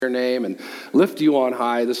your name and lift you on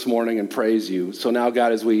high this morning and praise you. So now,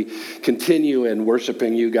 God, as we continue in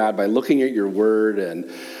worshiping you, God, by looking at your word and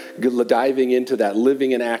diving into that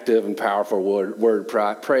living and active and powerful word,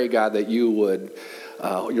 pray, God, that you would,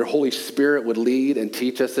 your Holy Spirit would lead and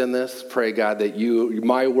teach us in this. Pray, God, that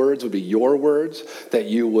my words would be your words, that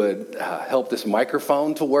you would help this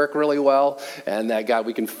microphone to work really well, and that, God,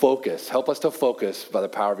 we can focus. Help us to focus by the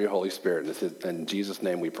power of your Holy Spirit. In Jesus'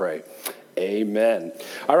 name we pray. Amen.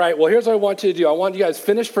 All right, well, here's what I want you to do. I want you guys to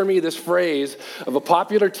finish for me this phrase of a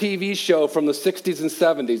popular TV show from the 60s and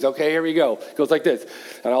 70s. Okay, here we go. It goes like this,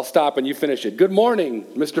 and I'll stop and you finish it. Good morning,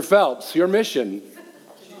 Mr. Phelps. Your mission.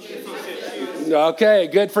 Okay,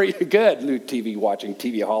 good for you. Good. New TV watching,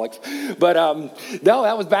 TV-aholics. But no,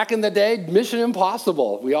 that was back in the day, Mission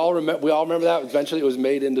Impossible. We all remember that. Eventually it was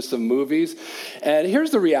made into some movies. And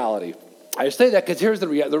here's the reality. I say that because here's the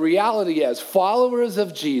reality is, followers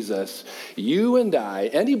of Jesus, you and I,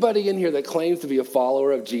 anybody in here that claims to be a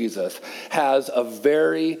follower of Jesus has a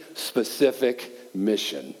very specific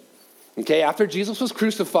mission. Okay, after Jesus was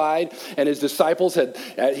crucified and his disciples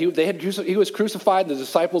he was crucified and the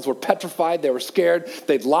disciples were petrified, they were scared,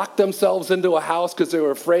 they'd locked themselves into a house because they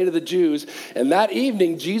were afraid of the Jews. And that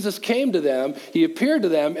evening, Jesus came to them, he appeared to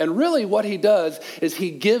them, and really what he does is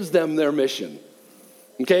he gives them their mission.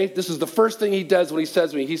 Okay, this is the first thing he does when he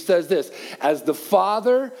says to me. He says this, as the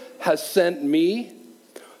Father has sent me,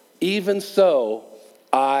 even so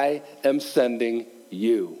I am sending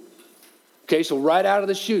you. Okay, so right out of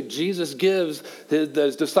the chute, Jesus gives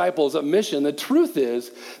his disciples a mission. The truth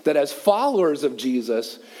is that as followers of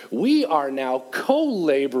Jesus, we are now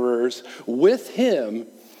co-laborers with him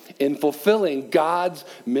in fulfilling God's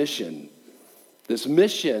mission. This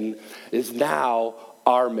mission is now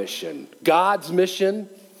our mission. God's mission,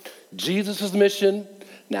 Jesus' mission,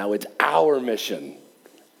 now it's our mission.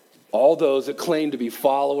 All those that claim to be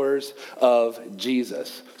followers of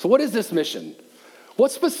Jesus. So what is this mission?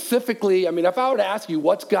 What specifically, if I were to ask you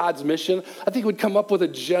what's God's mission, I think we'd come up with a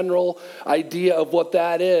general idea of what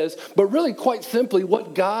that is. But really, quite simply,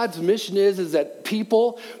 what God's mission is that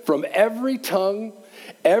people from every tongue,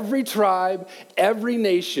 every tribe, every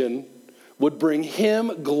nation would bring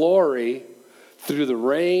him glory through the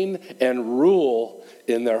reign and rule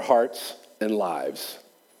in their hearts and lives.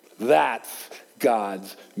 That's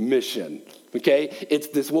God's mission. Okay? It's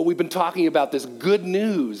this, what we've been talking about, this good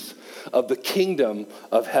news of the kingdom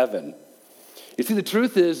of heaven. You see, the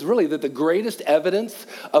truth is really that the greatest evidence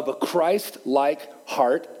of a Christ-like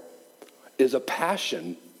heart is a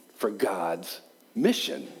passion for God's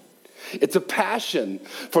mission. It's a passion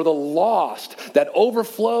for the lost that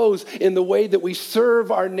overflows in the way that we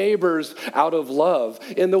serve our neighbors out of love,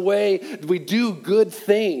 in the way we do good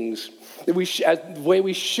things, the way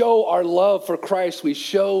we show our love for Christ. We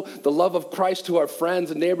show the love of Christ to our friends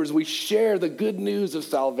and neighbors. We share the good news of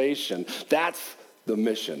salvation. That's the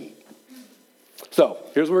mission. So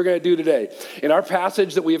here's what we're going to do today. In our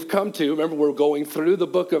passage that we have come to, remember we're going through the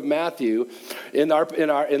book of Matthew. In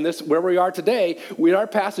this where we are today, in our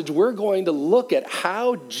passage, we're going to look at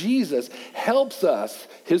how Jesus helps us,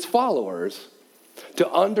 his followers,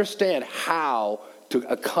 to understand how to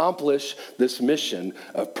accomplish this mission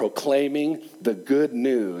of proclaiming the good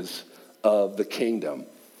news of the kingdom.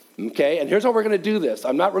 Okay, and here's how we're going to do this.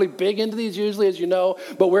 I'm not really big into these usually, as you know,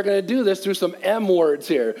 but we're going to do this through some M words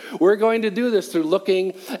here. We're going to do this through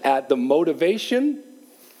looking at the motivation,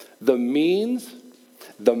 the means,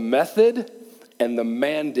 the method, and the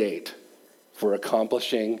mandate for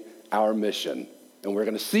accomplishing our mission. And we're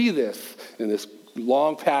going to see this in this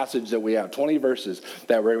long passage that we have, 20 verses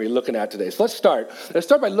that we're going to be looking at today. So let's start. Let's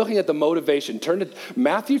start by looking at the motivation. Turn to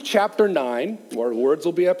Matthew chapter 9, or words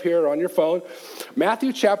will be up here on your phone.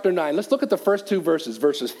 Matthew chapter 9. Let's look at the first two verses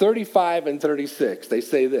 35 and 36. They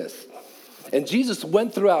say this. And Jesus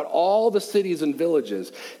went throughout all the cities and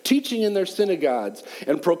villages, teaching in their synagogues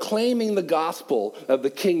and proclaiming the gospel of the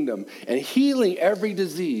kingdom and healing every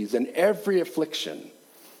disease and every affliction.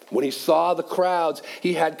 When he saw the crowds,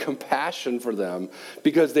 he had compassion for them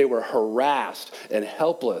because they were harassed and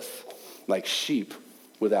helpless like sheep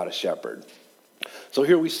without a shepherd. So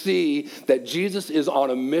here we see that Jesus is on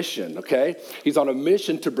a mission, okay? He's on a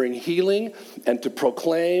mission to bring healing and to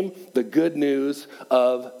proclaim the good news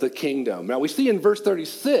of the kingdom. Now we see in verse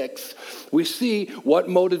 36, we see what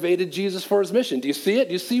motivated Jesus for his mission. Do you see it?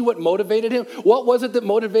 Do you see what motivated him? What was it that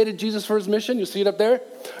motivated Jesus for his mission? You see it up there?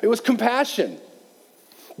 It was compassion.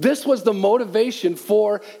 This was the motivation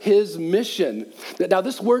for his mission. Now,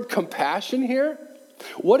 this word compassion here,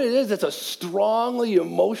 What it is, it's a strongly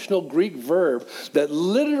emotional Greek verb that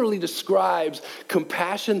literally describes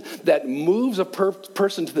compassion that moves a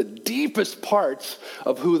person to the deepest parts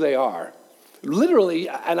of who they are. Literally,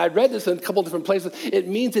 and I read this in a couple different places, it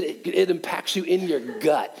means that it impacts you in your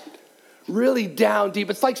gut, really down deep.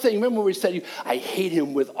 It's like saying, remember when we said, I hate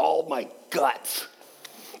him with all my guts.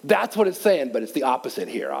 That's what it's saying, but it's the opposite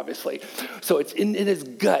here, obviously. So it's in his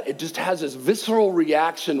gut. It just has this visceral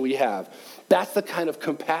reaction we have. That's the kind of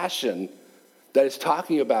compassion that it's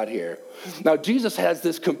talking about here. Now, Jesus has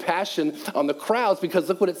this compassion on the crowds because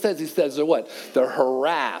look what it says. He says they're what? They're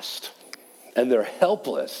harassed and they're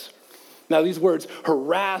helpless. Now, these words,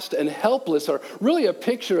 harassed and helpless, are really a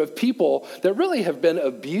picture of people that really have been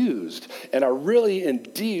abused and are really in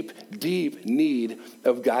deep, deep need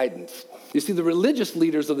of guidance. You see, the religious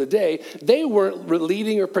leaders of the day, they weren't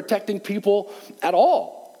leading or protecting people at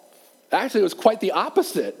all. Actually, it was quite the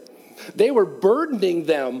opposite. They were burdening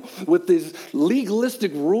them with these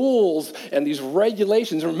legalistic rules and these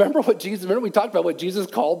regulations. Remember we talked about what Jesus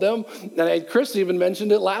called them? And Chris even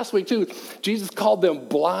mentioned it last week too. Jesus called them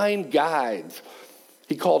blind guides.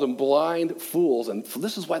 He called them blind fools. And so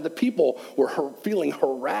this is why the people were feeling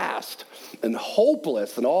harassed and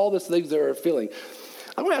hopeless and all these things they were feeling.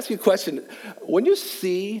 I want to ask you a question. When you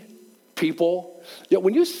see people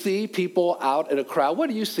out in a crowd, what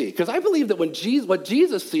do you see? Because I believe that what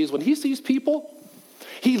Jesus sees, when he sees people,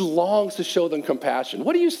 he longs to show them compassion.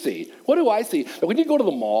 What do you see? What do I see? When you go to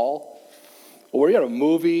the mall, or you're at a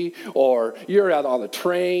movie, or you're out on the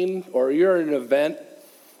train, or you're at an event,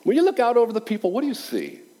 when you look out over the people, what do you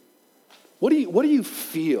see? What do you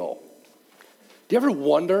feel? Do you ever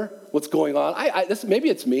wonder what's going on? Maybe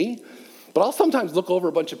it's me, but I'll sometimes look over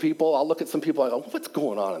a bunch of people. I'll look at some people and I go, what's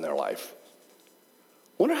going on in their life?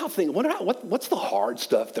 What's the hard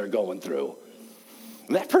stuff they're going through?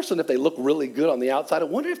 And that person, if they look really good on the outside, I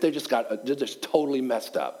wonder if they're just totally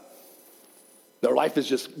messed up. Their life is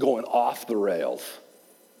just going off the rails.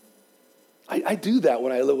 I do that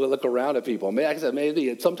when I look around at people.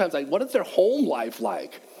 Sometimes what is their home life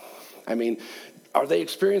like? I mean, are they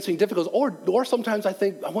experiencing difficulties? Or sometimes I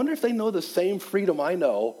think, I wonder if they know the same freedom I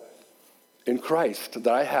know in Christ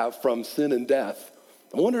that I have from sin and death.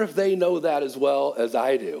 I wonder if they know that as well as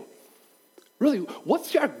I do. Really,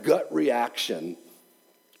 what's our gut reaction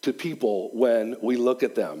to people when we look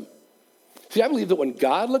at them? See, I believe that when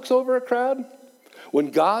God looks over a crowd,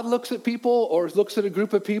 when God looks at people or looks at a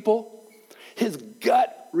group of people, his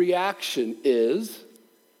gut reaction is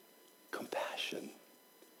compassion.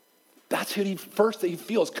 That's what he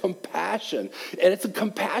feels, compassion. And it's a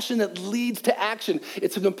compassion that leads to action.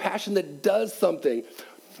 It's a compassion that does something.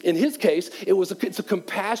 In his case, it's a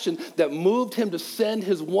compassion that moved him to send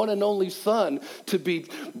his one and only son to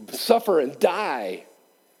suffer and die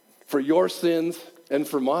for your sins and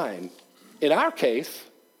for mine. In our case,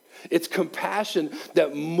 it's compassion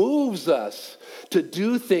that moves us to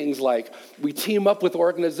do things like we team up with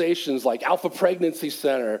organizations like Alpha Pregnancy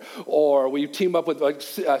Center, or we team up with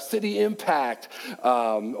City Impact,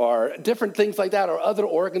 or different things like that, or other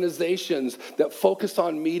organizations that focus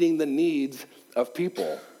on meeting the needs of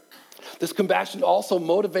people. This compassion also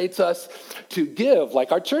motivates us to give,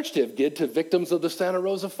 like our church did, give to victims of the Santa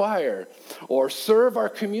Rosa fire, or serve our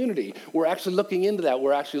community. We're actually looking into that.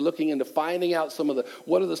 We're actually looking into finding out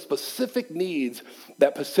what are the specific needs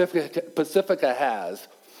that Pacifica has,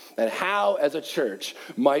 and how, as a church,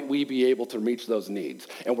 might we be able to reach those needs.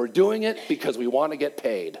 And we're doing it because we want to get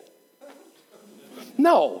paid.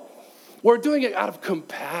 No, we're doing it out of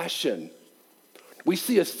compassion. We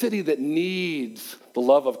see a city that needs the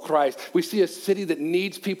love of Christ. We see a city that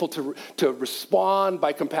needs people to respond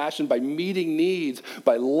by compassion, by meeting needs,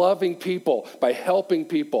 by loving people, by helping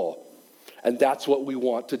people. And that's what we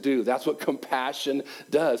want to do. That's what compassion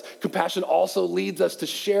does. Compassion also leads us to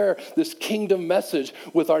share this kingdom message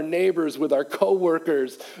with our neighbors, with our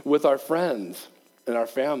coworkers, with our friends and our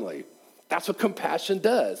family. That's what compassion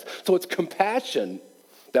does. So it's compassion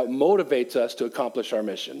that motivates us to accomplish our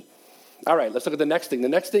mission. All right, let's look at the next thing. The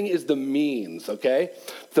next thing is the means, okay?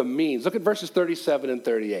 The means. Look at verses 37 and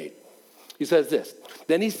 38. He says this,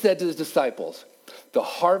 "Then he said to his disciples, 'The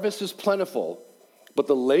harvest is plentiful, but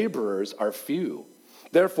the laborers are few.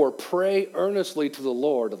 Therefore, pray earnestly to the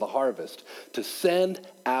Lord of the harvest to send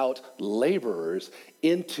out laborers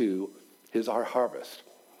into our harvest.'"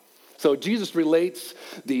 So Jesus relates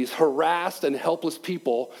these harassed and helpless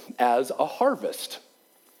people as a harvest.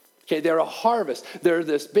 Okay, they're a harvest. They're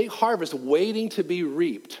this big harvest waiting to be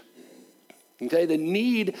reaped. Okay, they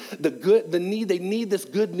need this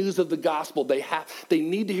good news of the gospel. They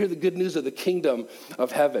need to hear the good news of the kingdom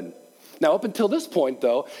of heaven. Now, up until this point,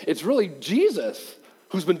 though, it's really Jesus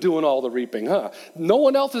who's been doing all the reaping, huh? No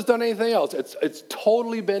one else has done anything else. It's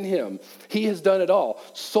totally been him. He has done it all.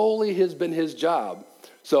 Solely has been his job.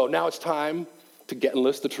 So now it's time to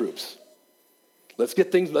enlist the troops. Let's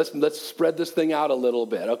get things, let's spread this thing out a little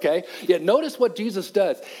bit, okay? Yet notice what Jesus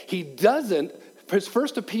does. His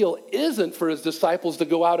first appeal isn't for his disciples to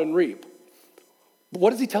go out and reap.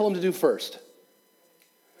 What does he tell them to do first?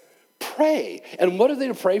 Pray. And what are they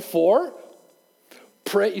to pray for?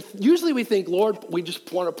 Pray. Usually we think, Lord, we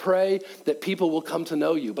just want to pray that people will come to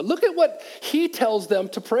know you. But look at what he tells them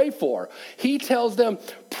to pray for. He tells them,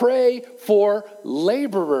 pray for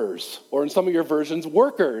laborers, or in some of your versions,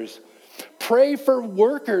 workers. Pray for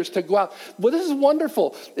workers to go out. Well, this is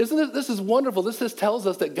wonderful. Isn't it? This is wonderful. This tells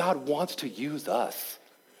us that God wants to use us.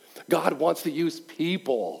 God wants to use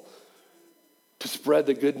people to spread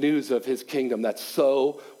the good news of his kingdom. That's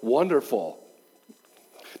so wonderful.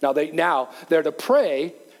 Now they're to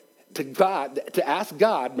pray to God, to ask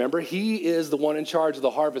God. Remember, he is the one in charge of the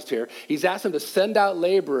harvest here. He's asked him to send out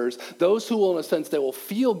laborers, those who will, in a sense, they will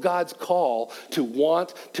feel God's call to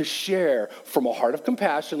want to share from a heart of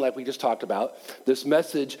compassion, like we just talked about, this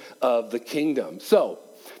message of the kingdom. So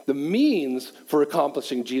the means for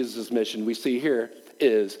accomplishing Jesus' mission we see here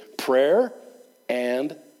is prayer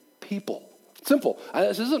and people. Simple.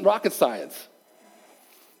 This isn't rocket science.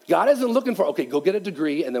 God isn't looking for, okay, go get a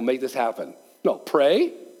degree and then make this happen. No,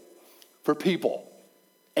 pray for people.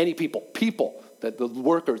 Any people. People that the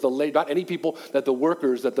workers, not any people, that the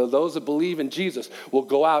workers, that those that believe in Jesus will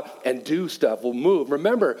go out and do stuff, will move.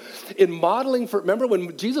 Remember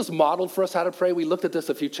when Jesus modeled for us how to pray, we looked at this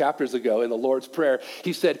a few chapters ago in the Lord's Prayer.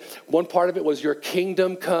 He said, one part of it was, your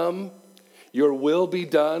kingdom come, your will be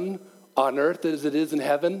done on earth as it is in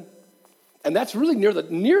heaven. And that's really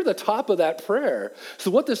near the top of that prayer. So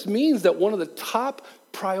what this means, that one of the top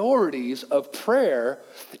priorities of prayer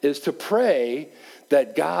is to pray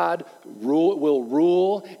that God will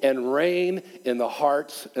rule and reign in the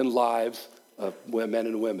hearts and lives of men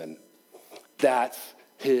and women. That's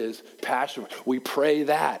his passion. We pray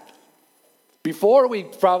that. Before we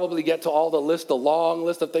probably get to the long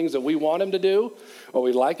list of things that we want him to do or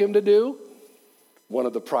we'd like him to do, one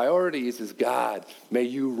of the priorities is, God, may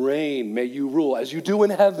you reign, may you rule. As you do in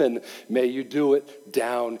heaven, may you do it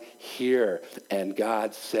down here. And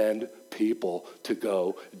God, send people to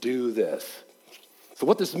go do this. So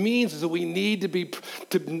what this means is that we need to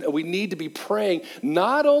be praying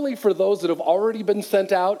not only for those that have already been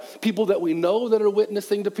sent out, people that we know that are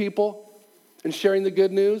witnessing to people and sharing the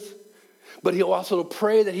good news, but he'll also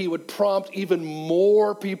pray that he would prompt even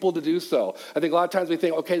more people to do so. I think a lot of times we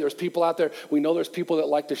think, okay, there's people out there. We know there's people that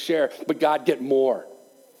like to share, but God, get more.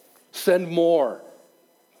 Send more.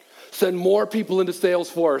 Send more people into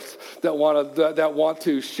Salesforce that want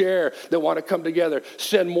to share, that want to come together.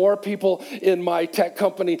 Send more people in my tech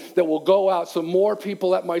company that will go out. Some more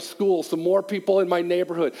people at my school. Some more people in my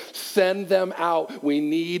neighborhood. Send them out. We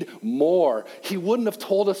need more. He wouldn't have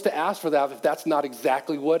told us to ask for that if that's not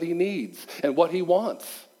exactly what he needs and what he wants.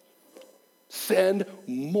 Send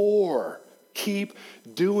more. Keep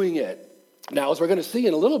doing it. Now, as we're going to see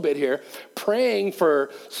in a little bit here, praying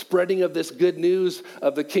for spreading of this good news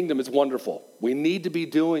of the kingdom is wonderful. We need to be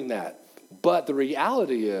doing that. But the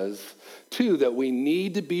reality is, too, that we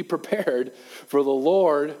need to be prepared for the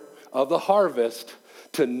Lord of the harvest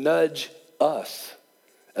to nudge us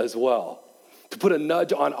as well, to put a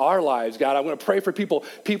nudge on our lives. God, I'm going to pray for people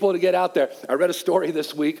to get out there. I read a story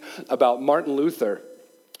this week about Martin Luther,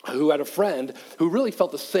 who had a friend who really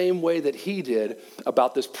felt the same way that he did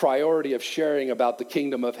about this priority of sharing about the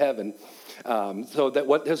kingdom of heaven. So that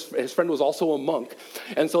what his friend was also a monk.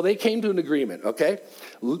 And so they came to an agreement, okay?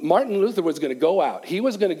 Martin Luther was going to go out. He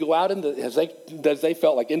was going to go out as they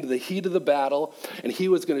felt like into the heat of the battle, and he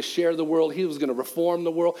was going to share the world. He was going to reform the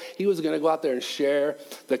world. He was going to go out there and share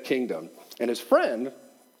the kingdom. And his friend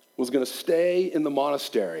was going to stay in the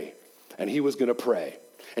monastery, and he was going to pray.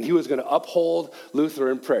 And he was going to uphold Luther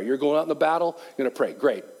in prayer. You're going out in the battle, you're going to pray.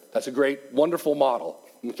 Great. That's a great, wonderful model.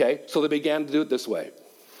 Okay? So they began to do it this way.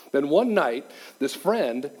 Then one night, this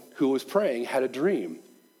friend who was praying had a dream.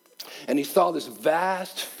 And he saw this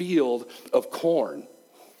vast field of corn.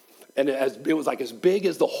 And it was like as big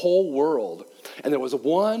as the whole world. And there was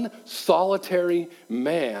one solitary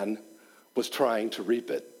man was trying to reap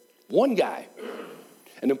it. One guy.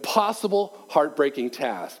 An impossible, heartbreaking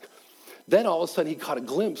task. Then all of a sudden he caught a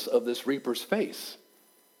glimpse of this reaper's face.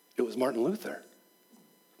 It was Martin Luther,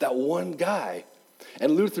 that one guy.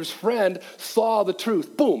 And Luther's friend saw the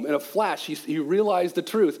truth. Boom, in a flash, he realized the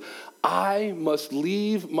truth. I must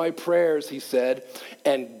leave my prayers, he said,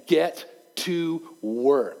 and get to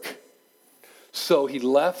work. So he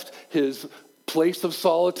left his place of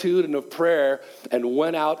solitude and of prayer and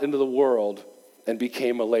went out into the world and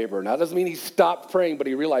became a laborer. Now, that doesn't mean he stopped praying, but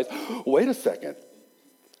he realized, wait a second,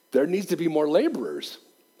 there needs to be more laborers.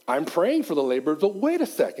 I'm praying for the laborers, but wait a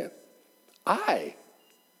second, I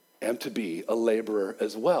am to be a laborer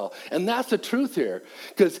as well. And that's the truth here,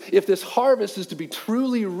 because if this harvest is to be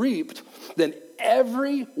truly reaped, then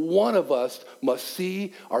every one of us must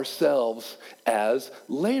see ourselves as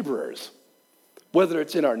laborers. Whether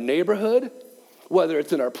it's in our neighborhood, whether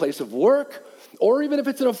it's in our place of work, or even if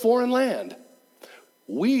it's in a foreign land,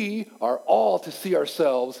 we are all to see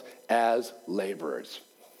ourselves as laborers.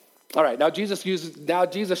 All right, now Jesus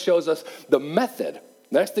shows us the method.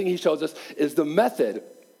 Next thing he shows us is the method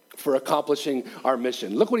for accomplishing our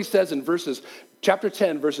mission. Look what he says in chapter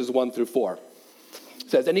 10, verses 1 through 4. It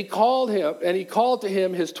says, and he called to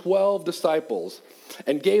him his 12 disciples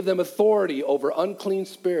and gave them authority over unclean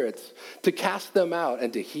spirits to cast them out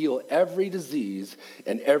and to heal every disease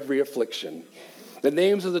and every affliction. The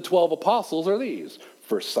names of the 12 apostles are these.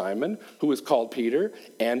 First Simon, who is called Peter,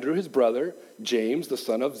 Andrew his brother, James the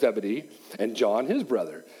son of Zebedee, and John his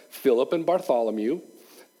brother, Philip and Bartholomew,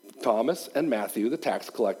 Thomas and Matthew the tax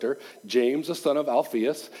collector, James the son of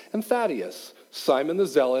Alphaeus, and Thaddeus, Simon the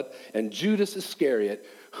zealot, and Judas Iscariot,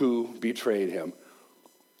 who betrayed him.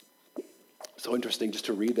 So interesting just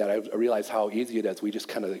to read that. I realize how easy it is. We just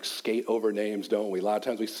kind of skate over names, don't we? A lot of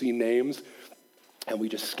times we see names and we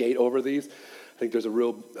just skate over these. I think there's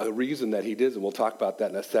a reason that he did, and we'll talk about that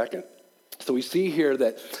in a second. So we see here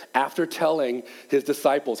that after telling his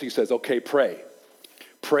disciples, he says, okay, pray.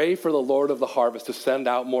 Pray for the Lord of the harvest to send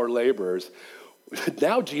out more laborers.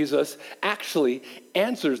 Now Jesus actually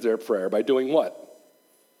answers their prayer by doing what?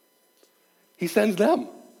 He sends them.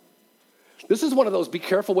 This is one of those be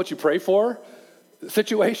careful what you pray for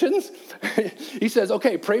situations. He says,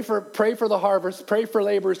 okay, pray for the harvest, pray for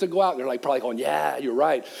laborers to go out. And they're probably going, yeah, you're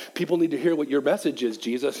right. People need to hear what your message is,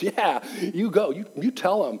 Jesus. Yeah, you go, you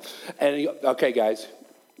tell them. And okay, guys,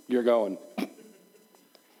 you're going.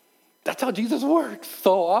 That's how Jesus works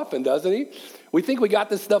so often, doesn't he? We think we got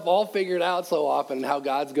this stuff all figured out so often, how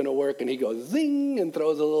God's going to work, and he goes zing and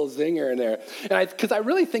throws a little zinger in there. And because I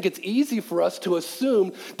really think it's easy for us to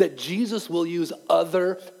assume that Jesus will use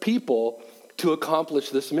other people to accomplish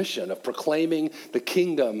this mission of proclaiming the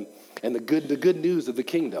kingdom and the good news of the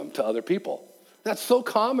kingdom to other people. That's so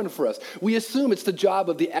common for us. We assume it's the job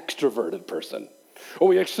of the extroverted person, or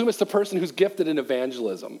we assume it's the person who's gifted in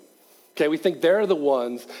evangelism. Okay, we think they're the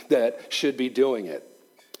ones that should be doing it.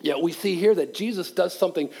 Yet we see here that Jesus does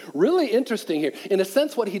something really interesting here. In a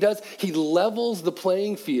sense, what he does, he levels the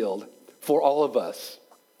playing field for all of us.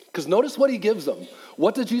 Because notice what he gives them.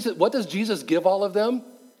 What does Jesus give all of them?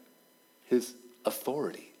 His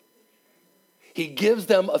authority. He gives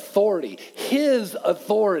them authority, his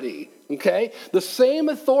authority. Okay? The same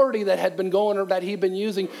authority that he'd been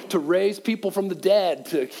using to raise people from the dead,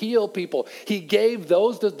 to heal people. He gave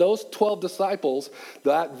those 12 disciples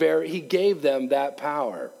he gave them that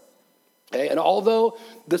power. Okay? And although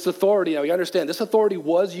this authority, now you understand, this authority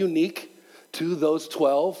was unique to those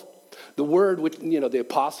 12. The word, which, the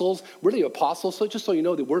apostles, we're the apostles. So just so you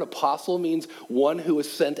know, the word apostle means one who is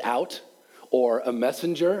sent out or a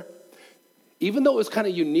messenger. Even though it was kind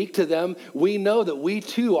of unique to them, we know that we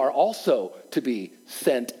too are also to be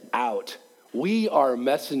sent out. We are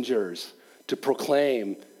messengers to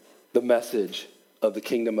proclaim the message of the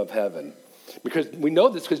kingdom of heaven. Because we know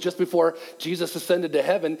this because just before Jesus ascended to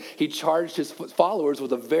heaven, he charged his followers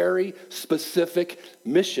with a very specific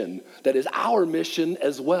mission that is our mission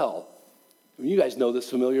as well. You guys know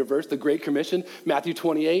this familiar verse, the Great Commission, Matthew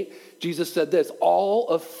 28. Jesus said this, all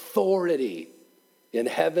authority in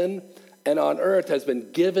heaven and on earth has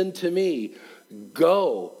been given to me.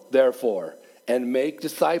 Go, therefore, and make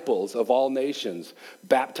disciples of all nations,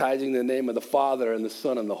 baptizing in the name of the Father and the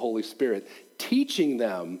Son and the Holy Spirit, teaching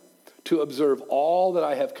them to observe all that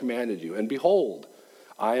I have commanded you. And behold,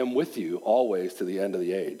 I am with you always to the end of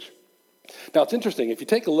the age. Now, it's interesting. If you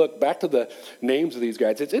take a look back to the names of these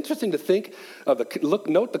guys, it's interesting to think of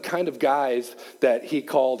note the kind of guys that he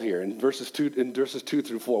called here in verses 2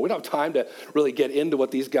 through 4. We don't have time to really get into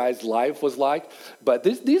what these guys' life was like, but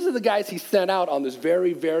these are the guys he sent out on this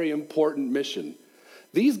very, very important mission.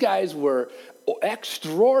 These guys were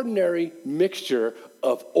extraordinary mixture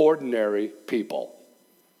of ordinary people.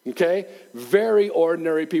 Okay? Very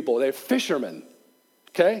ordinary people. They're fishermen.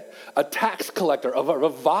 Okay? A tax collector, a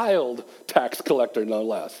reviled tax collector, no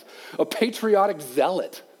less. A patriotic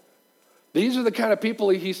zealot. These are the kind of people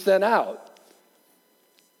he sent out.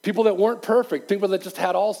 People that weren't perfect, people that just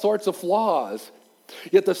had all sorts of flaws.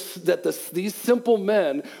 Yet these simple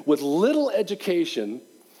men with little education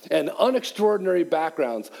and unextraordinary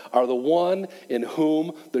backgrounds are the one in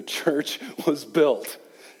whom the church was built.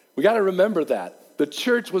 We got to remember that. The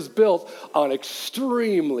church was built on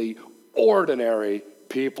extremely ordinary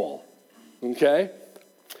people. Okay?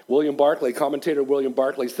 Commentator William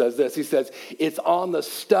Barclay says this. He says, it's on the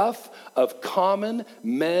stuff of common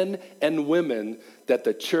men and women that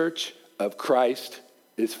the church of Christ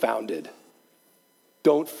is founded.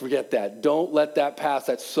 Don't forget that. Don't let that pass.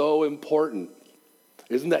 That's so important.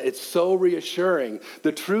 Isn't that? It's so reassuring.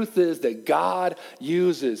 The truth is that God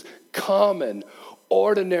uses common,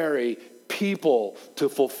 ordinary people to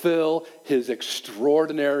fulfill his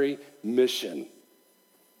extraordinary mission.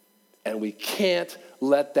 And we can't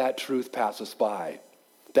let that truth pass us by.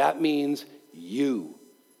 That means you,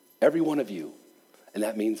 every one of you, and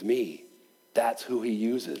that means me. That's who he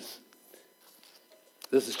uses.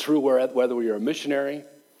 This is true whether you're a missionary,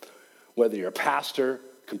 whether you're a pastor,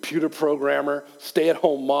 computer programmer,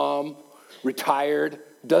 stay-at-home mom, retired,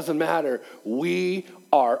 doesn't matter. We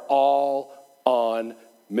are all on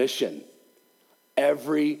mission.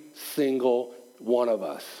 Every single one of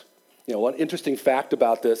us. You know, one interesting fact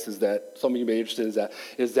about this is that, some of you may be interested,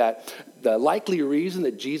 is that the likely reason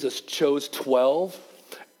that Jesus chose 12,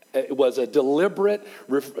 it was a deliberate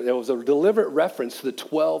reference to the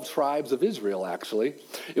 12 tribes of Israel, actually.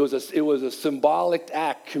 It was a symbolic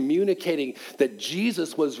act communicating that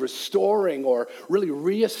Jesus was restoring or really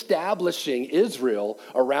reestablishing Israel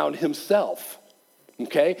around himself,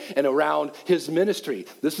 okay, and around his ministry.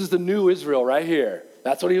 This is the new Israel right here.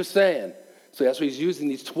 That's what he was saying. So that's why he's using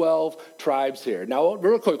these 12 tribes here. Now,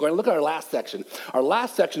 real quick, we're going to look at our last section. Our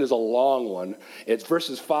last section is a long one. It's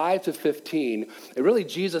verses 5 to 15. And really,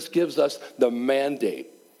 Jesus gives us the mandate.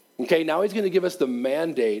 Okay, now he's going to give us the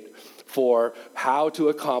mandate for how to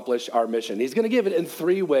accomplish our mission. He's going to give it in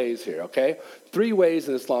 3 ways here, okay? 3 ways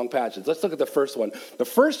in this long passage. Let's look at the first one. The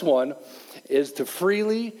first one is to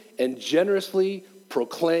freely and generously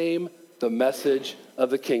proclaim the message of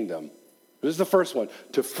the kingdom. This is the first one,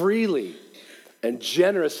 to freely and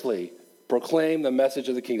generously proclaim the message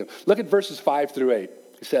of the kingdom. Look at verses 5 through 8.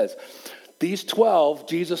 He says, these 12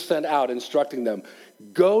 Jesus sent out, instructing them,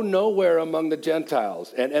 go nowhere among the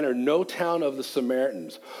Gentiles and enter no town of the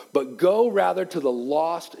Samaritans, but go rather to the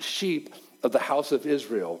lost sheep of the house of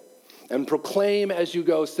Israel and proclaim as you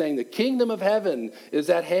go, saying, the kingdom of heaven is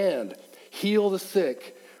at hand. Heal the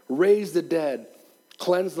sick, raise the dead,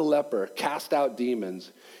 cleanse the leper, cast out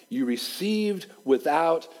demons. You received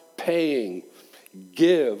without paying.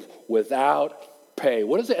 Give without pay.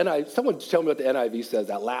 What is the NIV? Someone tell me what the NIV says,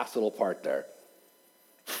 that last little part there.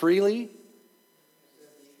 Freely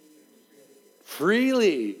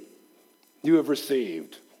you have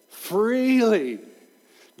received. Freely,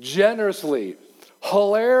 generously,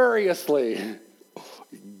 hilariously.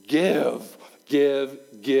 Give.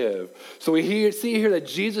 So we see here that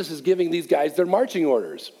Jesus is giving these guys their marching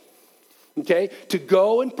orders. Okay, to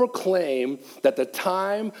go and proclaim that the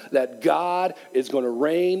time that God is going to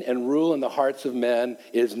reign and rule in the hearts of men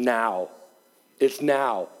is now. It's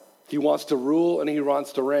now. He wants to rule and he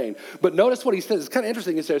wants to reign. But notice what he says. It's kind of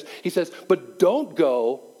interesting. He says, but don't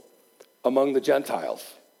go among the Gentiles.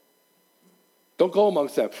 Don't go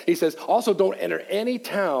amongst them. He says, also don't enter any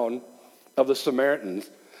town of the Samaritans.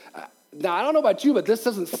 Now, I don't know about you, but this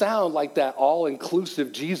doesn't sound like that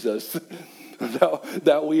all-inclusive Jesus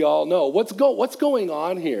that we all know. What's going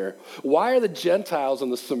on here? Why are the Gentiles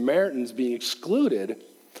and the Samaritans being excluded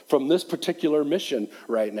from this particular mission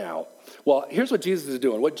right now? Well, here's what Jesus is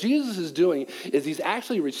doing. What Jesus is doing is he's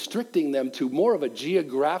actually restricting them to more of a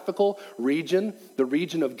geographical region, the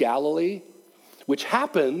region of Galilee, which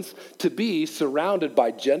happens to be surrounded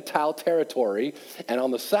by Gentile territory, and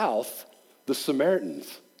on the south, the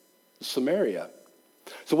Samaritans, Samaria.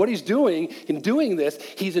 So what he's doing, in doing this,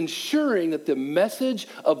 he's ensuring that the message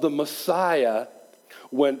of the Messiah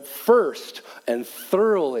went first and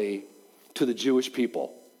thoroughly to the Jewish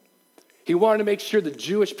people. He wanted to make sure the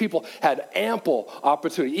Jewish people had ample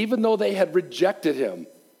opportunity, even though they had rejected him.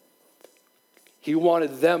 He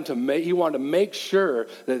wanted to make sure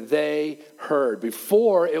that they heard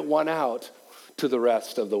before it went out to the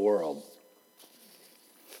rest of the world.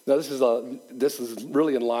 Now, this is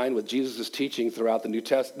really in line with Jesus' teaching throughout the New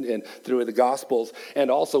Testament and through the Gospels, and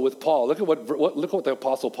also with Paul. Look at what the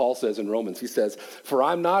Apostle Paul says in Romans. He says, "For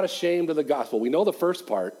I'm not ashamed of the gospel." We know the first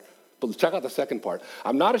part, but let's check out the second part.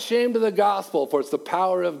 "I'm not ashamed of the gospel, for it's the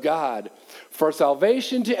power of God for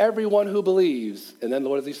salvation to everyone who believes." And then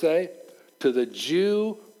what does he say? To the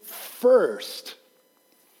Jew first,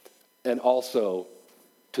 and also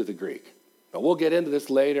to the Greek. Now, we'll get into this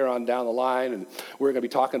later on down the line, and we're going to be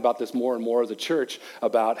talking about this more and more as a church,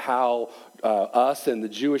 about how us and the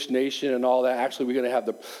Jewish nation and all that, actually we're going to have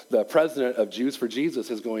the president of Jews for Jesus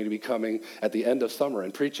is going to be coming at the end of summer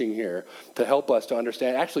and preaching here to help us to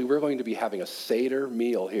understand. Actually, we're going to be having a Seder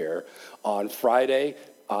meal here on Friday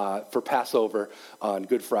for Passover on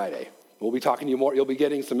Good Friday. We'll be talking to you more. You'll be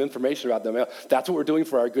getting some information about them. That's what we're doing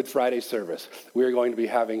for our Good Friday service. We're going to be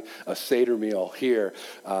having a Seder meal here,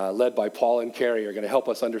 led by Paul and Carrie, are going to help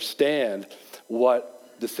us understand what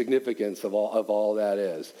the significance of all that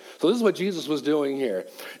is. So this is what Jesus was doing here.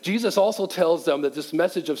 Jesus also tells them that this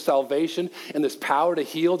message of salvation and this power to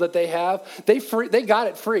heal that they have, they got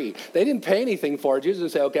it free. They didn't pay anything for it. Jesus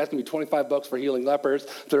didn't say, okay, that's going to be $25 for healing lepers,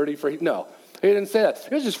 30 for, no. He didn't say that.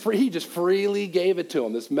 It was just free. He just freely gave it to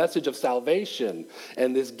them, this message of salvation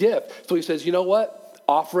and this gift. So he says, you know what?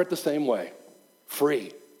 Offer it the same way.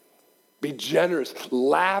 Free. Be generous.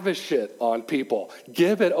 Lavish it on people.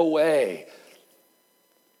 Give it away.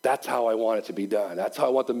 That's how I want it to be done. That's how I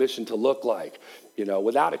want the mission to look like.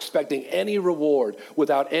 Without expecting any reward,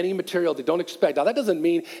 without any material they don't expect. Now, that doesn't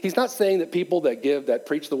mean, he's not saying that people that give, that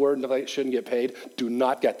preach the word and shouldn't get paid. Do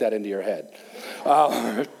not get that into your head.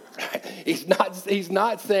 He's not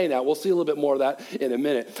saying that. We'll see a little bit more of that in a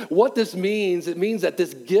minute. What this means, it means that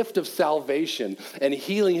this gift of salvation and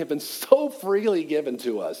healing have been so freely given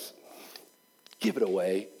to us. Give it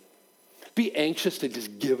away. Be anxious to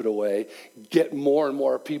just give it away. Get more and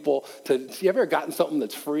more people to, you ever gotten something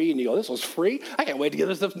that's free and you go, this was free? I can't wait to give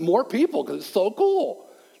this to more people because it's so cool.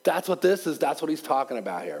 That's what this is. That's what he's talking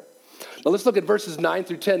about here. Now let's look at verses 9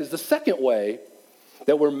 through 10 is the second way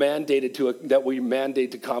that we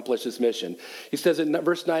mandate to accomplish this mission. He says in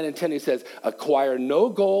verse 9 and 10, he says, acquire no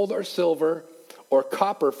gold or silver or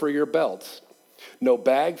copper for your belts, no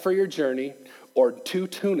bag for your journey, or 2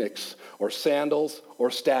 tunics, or sandals, or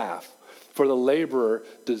staff, for the laborer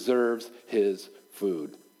deserves his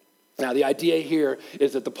food. Now, the idea here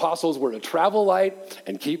is that the apostles were to travel light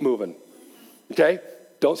and keep moving, okay?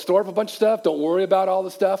 Don't store up a bunch of stuff. Don't worry about all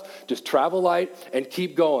the stuff. Just travel light and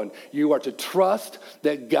keep going. You are to trust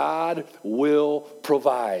that God will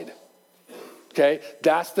provide. Okay?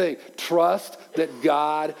 That's the thing. Trust that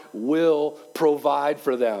God will provide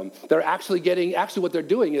for them. They're actually what they're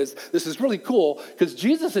doing is, this is really cool, because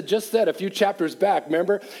Jesus had just said a few chapters back,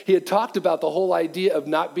 remember? He had talked about the whole idea of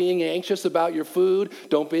not being anxious about your food.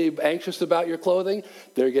 Don't be anxious about your clothing.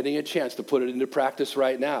 They're getting a chance to put it into practice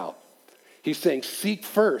right now. He's saying, seek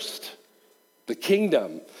first the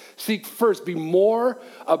kingdom. Seek first. Be more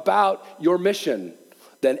about your mission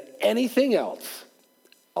than anything else.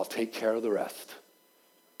 I'll take care of the rest.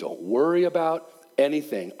 Don't worry about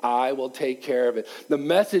anything. I will take care of it. The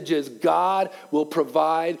message is God will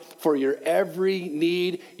provide for your every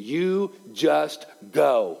need. You just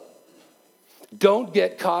go. Don't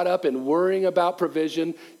get caught up in worrying about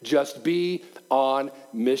provision. Just be on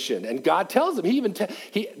mission. And God tells them,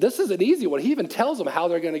 this is an easy one. He even tells them how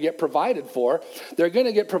they're going to get provided for. They're going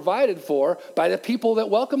to get provided for by the people that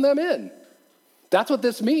welcome them in. That's what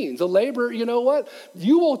this means. A laborer, you know what?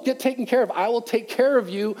 You will get taken care of. I will take care of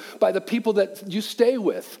you by the people that you stay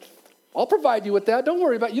with. I'll provide you with that. Don't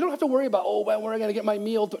worry about it. You don't have to worry about, where am I going to get my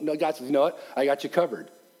meal? No, God says, you know what? I got you covered.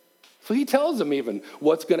 So he tells them even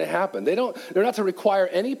what's going to happen. They're not to require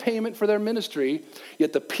any payment for their ministry,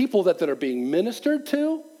 yet the people that are being ministered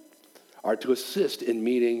to are to assist in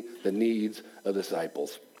meeting the needs of the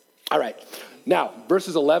disciples. All right, now,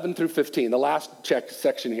 verses 11 through 15, the last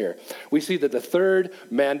section here. We see that the third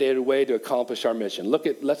mandated way to accomplish our mission.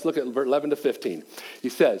 Let's look at 11 to 15. He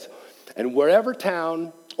says, and wherever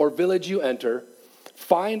town or village you enter,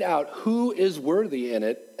 find out who is worthy in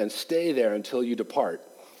it and stay there until you depart.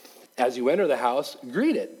 As you enter the house,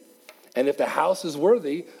 greet it. And if the house is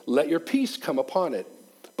worthy, let your peace come upon it.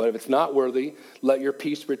 But if it's not worthy, let your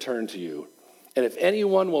peace return to you. And if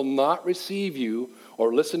anyone will not receive you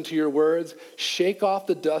or listen to your words, shake off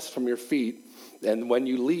the dust from your feet, and when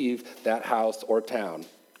you leave that house or town.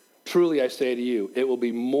 Truly I say to you, it will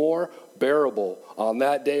be more bearable on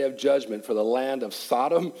that day of judgment for the land of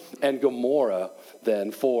Sodom and Gomorrah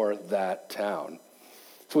than for that town.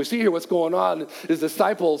 So we see here what's going on is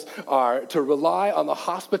disciples are to rely on the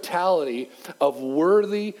hospitality of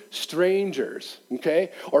worthy strangers,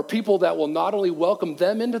 okay? Or people that will not only welcome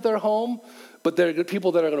them into their home, but they're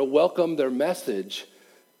people that are going to welcome their message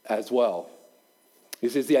as well. He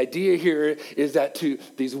says the idea here is that to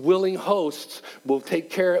these willing hosts will take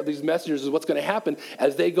care of these messengers. Is what's going to happen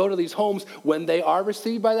as they go to these homes. When they are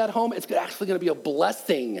received by that home, it's actually going to be a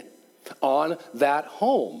blessing on that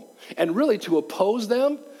home. And really to oppose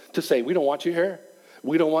them, to say, we don't want you here,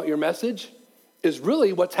 we don't want your message, is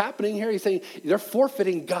really what's happening here. He's saying they're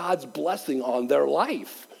forfeiting God's blessing on their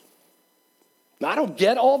life. Now, I don't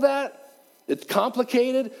get all that. It's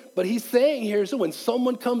complicated, but he's saying here, so when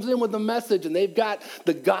someone comes in with a message and they've got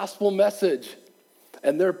the gospel message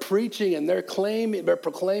and they're preaching and they're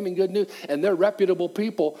proclaiming good news and they're reputable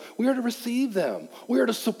people, we are to receive them. We are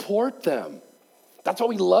to support them. That's what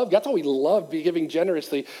we love. That's why we love giving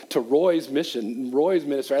generously to Roy's mission, Roy's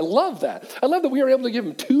ministry. I love that. I love that we were able to give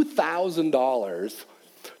him $2,000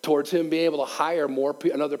 towards him being able to hire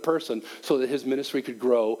another person so that his ministry could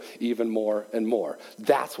grow even more and more.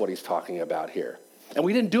 That's what he's talking about here. And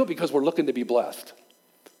we didn't do it because we're looking to be blessed.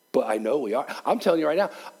 But I know we are. I'm telling you right now,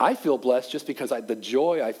 I feel blessed just because the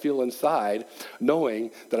joy I feel inside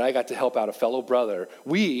knowing that I got to help out a fellow brother.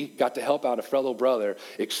 We got to help out a fellow brother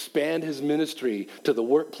expand his ministry to the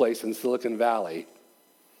workplace in Silicon Valley.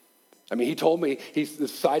 I mean, he told me,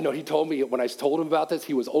 side note, he told me when I told him about this,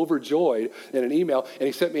 he was overjoyed in an email, and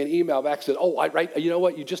he sent me an email back and said, you know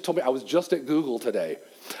what, you just told me, I was just at Google today.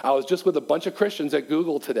 I was just with a bunch of Christians at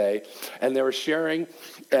Google today, and they were sharing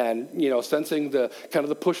and, sensing the kind of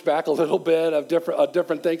the pushback a little bit of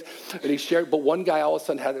different things. And he shared, but one guy all of a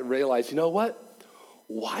sudden had to realize, you know what?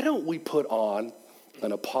 Why don't we put on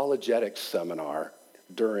an apologetics seminar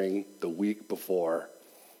during the week before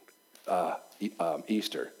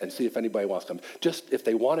Easter and see if anybody wants to come. Just if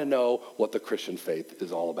they want to know what the Christian faith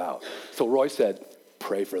is all about. So Roy said,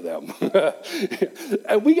 pray for them.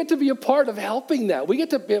 And we get to be a part of helping that. We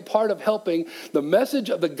get to be a part of helping the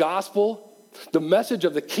message of the gospel, the message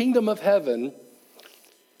of the kingdom of heaven,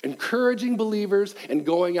 encouraging believers and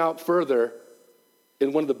going out further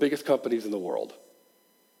in one of the biggest companies in the world.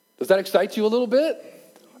 Does that excite you a little bit?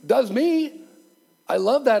 Does me. I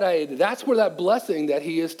love that idea. That's where that blessing that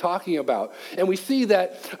he is talking about. And we see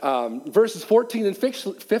that verses 14 and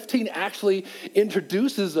 15 actually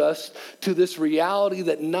introduces us to this reality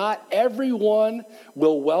that not everyone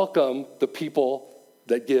will welcome the people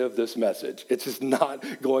that give this message. It's just not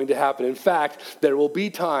going to happen. In fact, there will be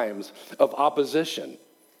times of opposition.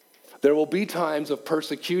 There will be times of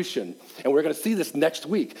persecution. And we're going to see this next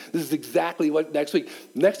week. This is exactly what next week.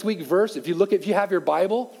 Next week verse, if you have your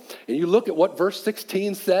Bible and you look at what verse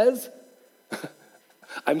 16 says,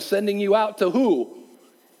 I'm sending you out to who?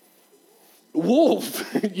 Wolves.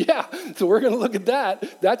 Yeah. So we're going to look at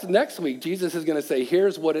that. That's next week. Jesus is going to say,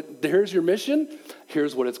 here's your mission.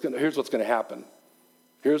 Here's what's going to happen.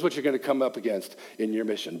 Here's what you're going to come up against in your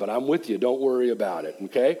mission. But I'm with you. Don't worry about it,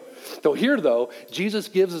 okay? So here, though, Jesus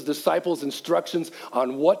gives his disciples instructions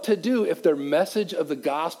on what to do if their message of the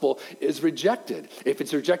gospel is rejected. If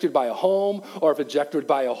it's rejected by a home or if it's rejected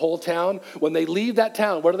by a whole town. When they leave that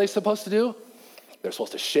town, what are they supposed to do? They're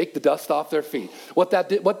supposed to shake the dust off their feet. What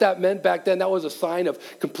that meant back then, that was a sign of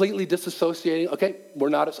completely disassociating. Okay,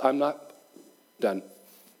 I'm not done.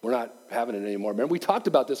 We're not having it anymore. Remember, we talked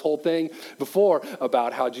about this whole thing before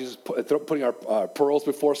about how Jesus putting our pearls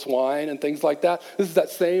before swine and things like that. This is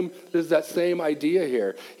that same idea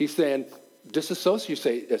here. He's saying,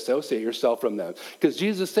 associate yourself from them. Because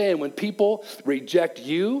Jesus is saying, when people reject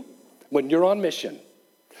you, when you're on mission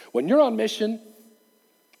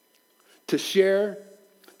to share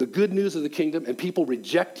the good news of the kingdom, and people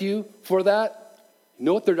reject you for that, you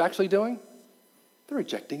know what they're actually doing? They're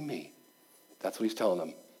rejecting me. That's what he's telling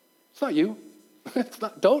them. It's not you.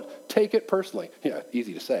 Don't take it personally. Yeah,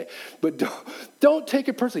 easy to say. But don't take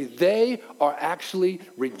it personally. They are actually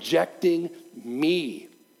rejecting me.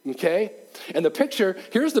 Okay? And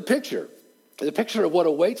here's the picture. The picture of what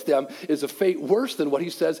awaits them is a fate worse than what he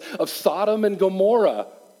says of Sodom and Gomorrah.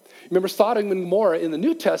 Remember, Sodom and Gomorrah in the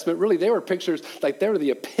New Testament, really, they were pictures, like they were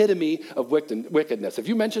the epitome of wickedness. If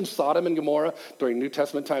you mentioned Sodom and Gomorrah during New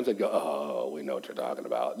Testament times, they'd go, oh, we know what you're talking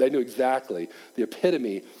about. They knew exactly the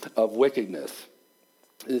epitome of wickedness.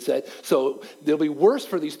 And it said, so it'll be worse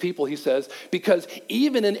for these people, he says, because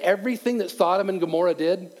even in everything that Sodom and Gomorrah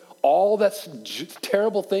did, all that's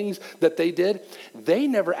terrible things that they did, they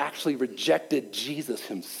never actually rejected Jesus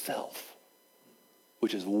himself,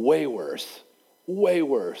 which is way worse. Way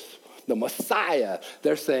worse. The Messiah,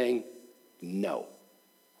 they're saying no.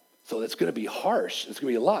 So it's going to be harsh. It's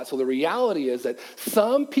going to be a lot. So the reality is that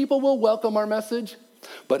some people will welcome our message,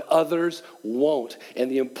 but others won't. And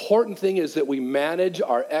the important thing is that we manage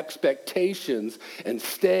our expectations and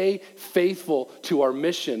stay faithful to our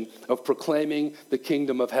mission of proclaiming the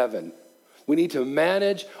kingdom of heaven. We need to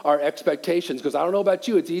manage our expectations because I don't know about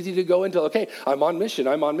you. It's easy to go into, okay, I'm on mission.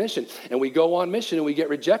 And we go on mission and we get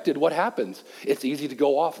rejected. What happens? It's easy to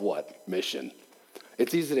go off what? Mission.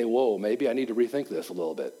 It's easy to say, whoa, maybe I need to rethink this a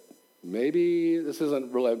little bit. Maybe this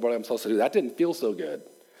isn't really what I'm supposed to do. That didn't feel so good.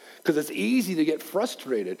 Because it's easy to get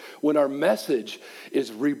frustrated when our message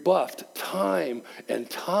is rebuffed time and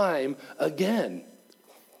time again.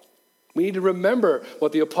 We need to remember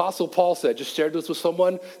what the Apostle Paul said. Just shared this with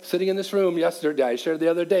someone sitting in this room yesterday. I shared the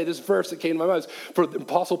other day this verse that came to my mind. For the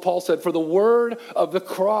Apostle Paul said, "For the word of the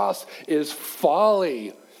cross is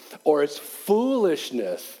folly," or it's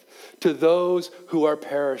foolishness to those who are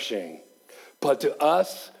perishing. But to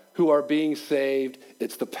us who are being saved,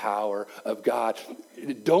 it's the power of God.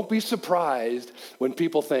 Don't be surprised when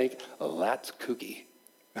people think, "Oh, that's kooky."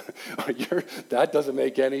 That doesn't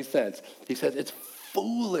make any sense. He says it's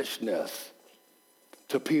foolishness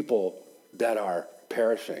to people that are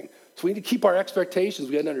perishing. So we need to keep our expectations.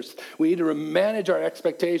 We need to manage our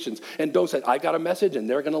expectations. And don't say, "I got a message and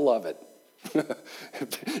they're going to love it."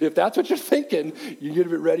 If that's what you're thinking, you need to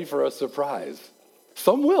be ready for a surprise.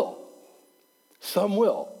 Some will. Some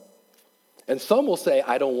will. And some will say,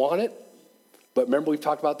 "I don't want it." But remember, we've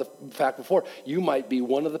talked about the fact before, you might be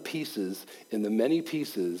one of the pieces in the many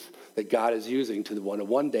pieces that God is using to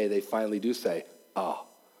one day they finally do say, "Oh,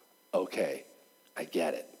 okay, I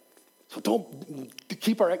get it." So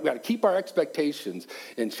we got to keep our expectations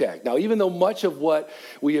in check. Now, even though much of what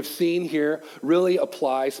we have seen here really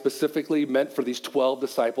applies specifically meant for these 12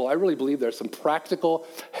 disciples, I really believe there's some practical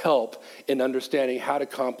help in understanding how to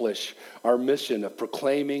accomplish our mission of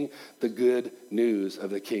proclaiming the good news of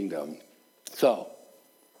the kingdom. So,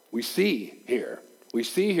 we see here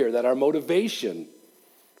that our motivation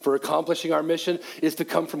for accomplishing our mission is to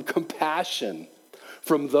come from compassion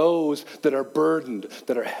from those that are burdened,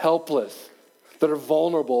 that are helpless, that are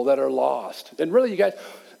vulnerable, that are lost. And really, you guys,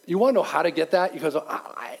 you want to know how to get that? Because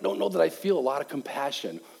I don't know that I feel a lot of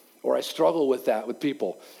compassion, or I struggle with that with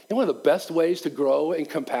people. And one of the best ways to grow in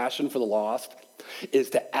compassion for the lost is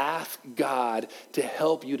to ask God to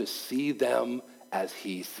help you to see them as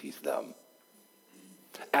he sees them.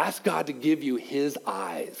 Ask God to give you his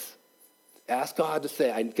eyes. Ask God to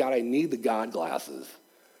say, "God, I need the God glasses.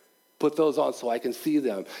 Put those on so I can see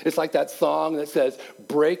them." It's like that song that says,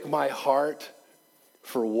 "Break my heart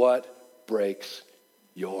for what breaks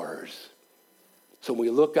yours." So when we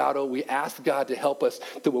look out, we ask God to help us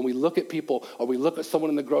that when we look at people, or we look at someone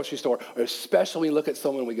in the grocery store, or especially when we look at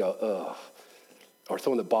someone, we go, "Ugh," or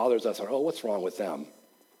someone that bothers us, or, "Oh, what's wrong with them?"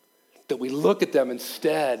 That we look at them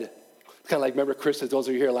instead. Kind of like, remember Chris, those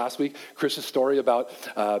of you here last week, Chris's story about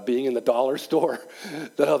being in the dollar store.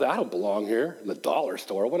 That I don't belong here in the dollar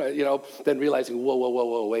store. Then realizing,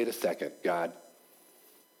 whoa, wait a second, God.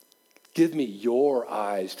 Give me your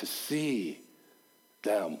eyes to see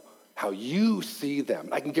them, how you see them.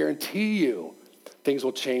 I can guarantee you things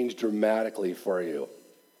will change dramatically for you.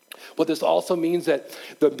 But this also means that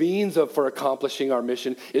the means for accomplishing our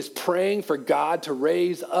mission is praying for God to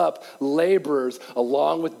raise up laborers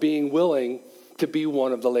along with being willing to be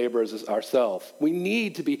one of the laborers ourselves. We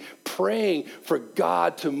need to be praying for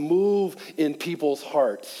God to move in people's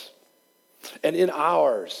hearts and in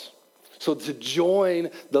ours. So to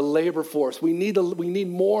join the labor force, we need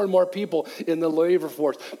more and more people in the labor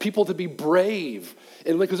force, people to be brave.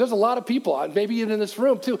 And because there's a lot of people, maybe even in this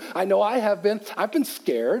room too, I know I've been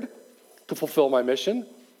scared to fulfill my mission.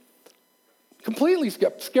 Completely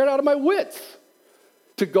scared out of my wits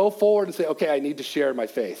to go forward and say, "Okay, I need to share my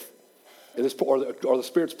faith." Or the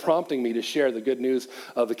Spirit's prompting me to share the good news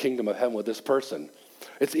of the kingdom of heaven with this person.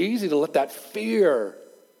 It's easy to let that fear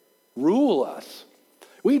rule us.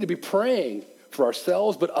 We need to be praying for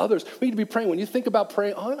ourselves, but others. We need to be praying. When you think about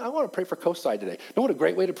praying, I want to pray for Coastside today. You know what a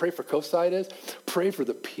great way to pray for Coastside is? Pray for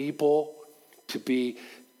the people to be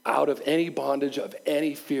out of any bondage of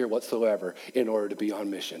any fear whatsoever in order to be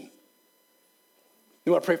on mission.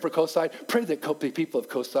 You want to pray for Coastside? Pray that the people of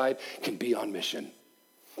Coastside can be on mission.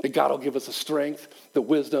 That God will give us the strength, the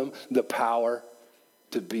wisdom, the power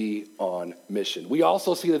to be on mission. We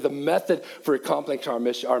also see that the method for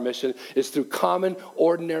accomplishing our mission is through common,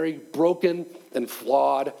 ordinary, broken, and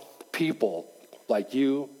flawed people like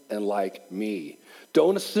you and like me.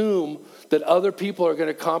 Don't assume that other people are going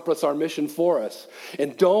to accomplish our mission for us.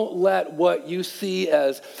 And don't let what you see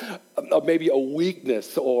as maybe a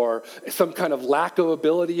weakness or some kind of lack of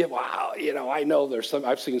ability. Wow, I know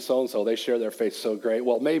I've seen so-and-so, they share their faith so great.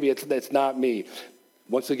 Well, maybe it's not me.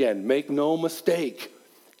 Once again, make no mistake.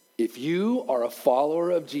 If you are a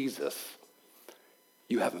follower of Jesus,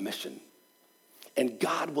 you have a mission. And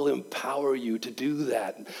God will empower you to do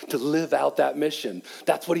that, to live out that mission.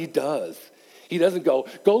 That's what he does. He doesn't go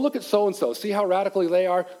look at so-and-so, see how radically they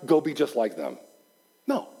are, go be just like them.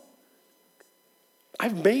 No.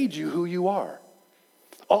 I've made you who you are.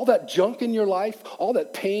 All that junk in your life, all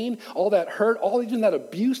that pain, all that hurt, all even that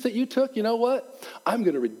abuse that you took, you know what? I'm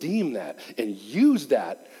going to redeem that and use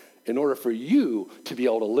that in order for you to be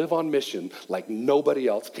able to live on mission like nobody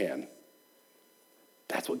else can.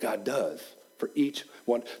 That's what God does for each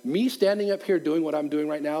one. Me standing up here doing what I'm doing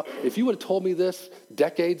right now, if you would have told me this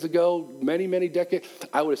decades ago, many, many decades,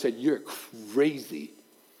 I would have said, you're crazy.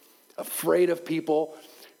 Afraid of people,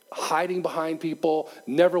 hiding behind people,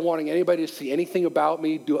 never wanting anybody to see anything about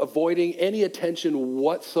me, avoiding any attention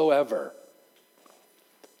whatsoever.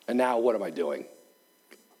 And now what am I doing?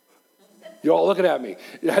 You're all looking at me.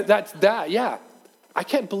 That's that, yeah. I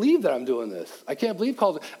can't believe that I'm doing this. I can't believe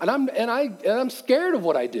and I'm scared of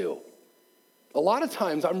what I do. A lot of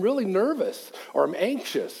times I'm really nervous or I'm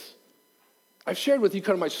anxious. I've shared with you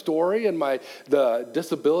kind of my story and the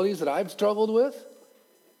disabilities that I've struggled with.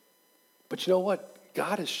 But you know what?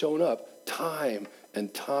 God has shown up time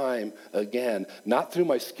and time again, not through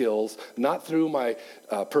my skills, not through my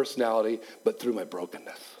personality, but through my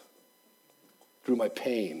brokenness, through my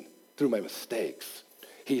pain, through my mistakes.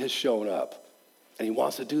 He has shown up, and he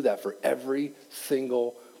wants to do that for every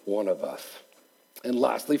single one of us. And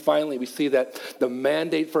lastly, finally, we see that the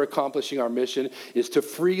mandate for accomplishing our mission is to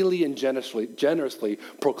freely and generously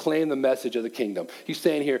proclaim the message of the kingdom. He's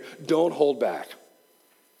saying here, don't hold back.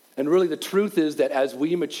 And really the truth is that as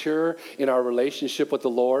we mature in our relationship with the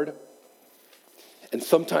Lord, and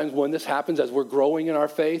sometimes when this happens, as we're growing in our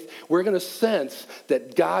faith, we're going to sense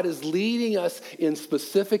that God is leading us in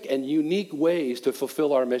specific and unique ways to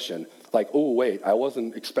fulfill our mission. Like, oh, wait, I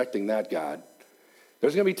wasn't expecting that, God.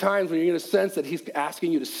 There's going to be times when you're going to sense that he's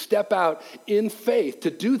asking you to step out in faith,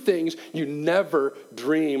 to do things you never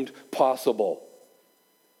dreamed possible.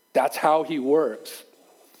 That's how he works.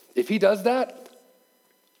 If he does that,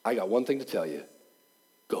 I got one thing to tell you.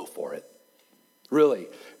 Go for it. Really,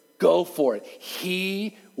 go for it.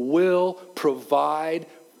 He will provide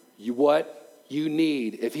you what you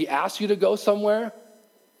need. If he asks you to go somewhere,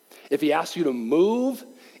 if he asks you to move,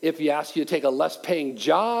 if he asks you to take a less paying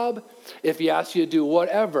job, if he asks you to do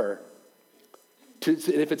whatever,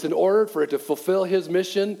 if it's in order for it to fulfill his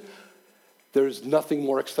mission, there's nothing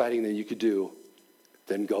more exciting than you could do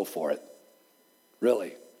than go for it.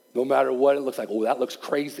 Really. No matter what it looks like. Oh, that looks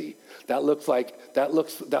crazy. That looks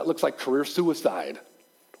like career suicide.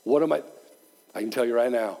 What am I can tell you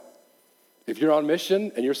right now. If you're on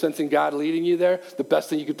mission and you're sensing God leading you there, the best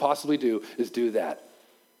thing you could possibly do is do that.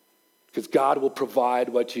 Because God will provide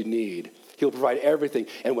what you need. He'll provide everything.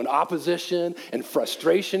 And when opposition and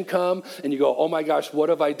frustration come and you go, oh my gosh, what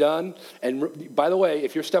have I done? And by the way,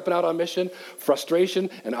 if you're stepping out on mission, frustration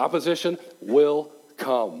and opposition will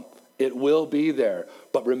come. It will be there.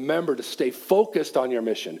 But remember to stay focused on your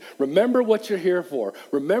mission. Remember what you're here for.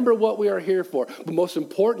 Remember what we are here for. But most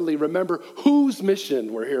importantly, remember whose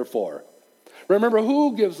mission we're here for. Remember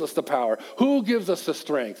who gives us the power, who gives us the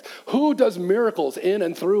strength, who does miracles in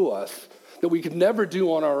and through us that we could never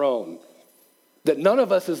do on our own, that none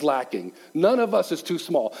of us is lacking, none of us is too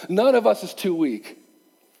small, none of us is too weak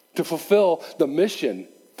to fulfill the mission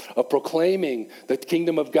of proclaiming the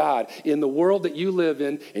kingdom of God in the world that you live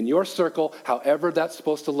in your circle, however that's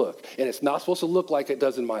supposed to look. And it's not supposed to look like it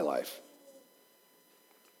does in my life.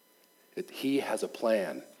 He has a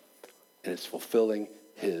plan, and it's fulfilling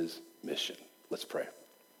his mission. Let's pray.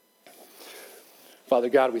 Father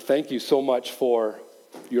God, we thank you so much for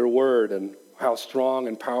your word and how strong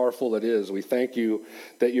and powerful it is. We thank you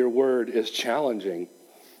that your word is challenging,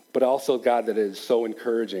 but also, God, that it is so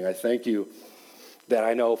encouraging. I thank you that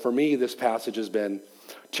I know for me this passage has been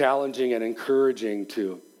challenging and encouraging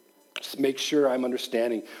to make sure I'm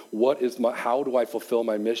understanding how do I fulfill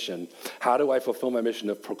my mission? How do I fulfill my mission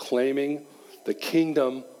of proclaiming the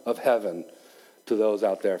kingdom of heaven to those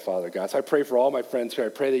out there, Father God. So I pray for all my friends here. I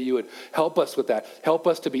pray that you would help us with that. Help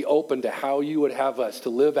us to be open to how you would have us to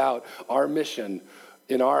live out our mission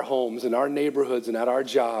in our homes, in our neighborhoods, and at our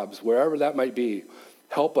jobs, wherever that might be.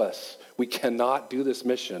 Help us. We cannot do this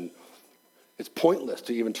mission. It's pointless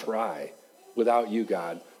to even try without you,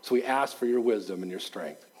 God. So we ask for your wisdom and your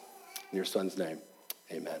strength. In your son's name,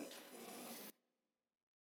 amen.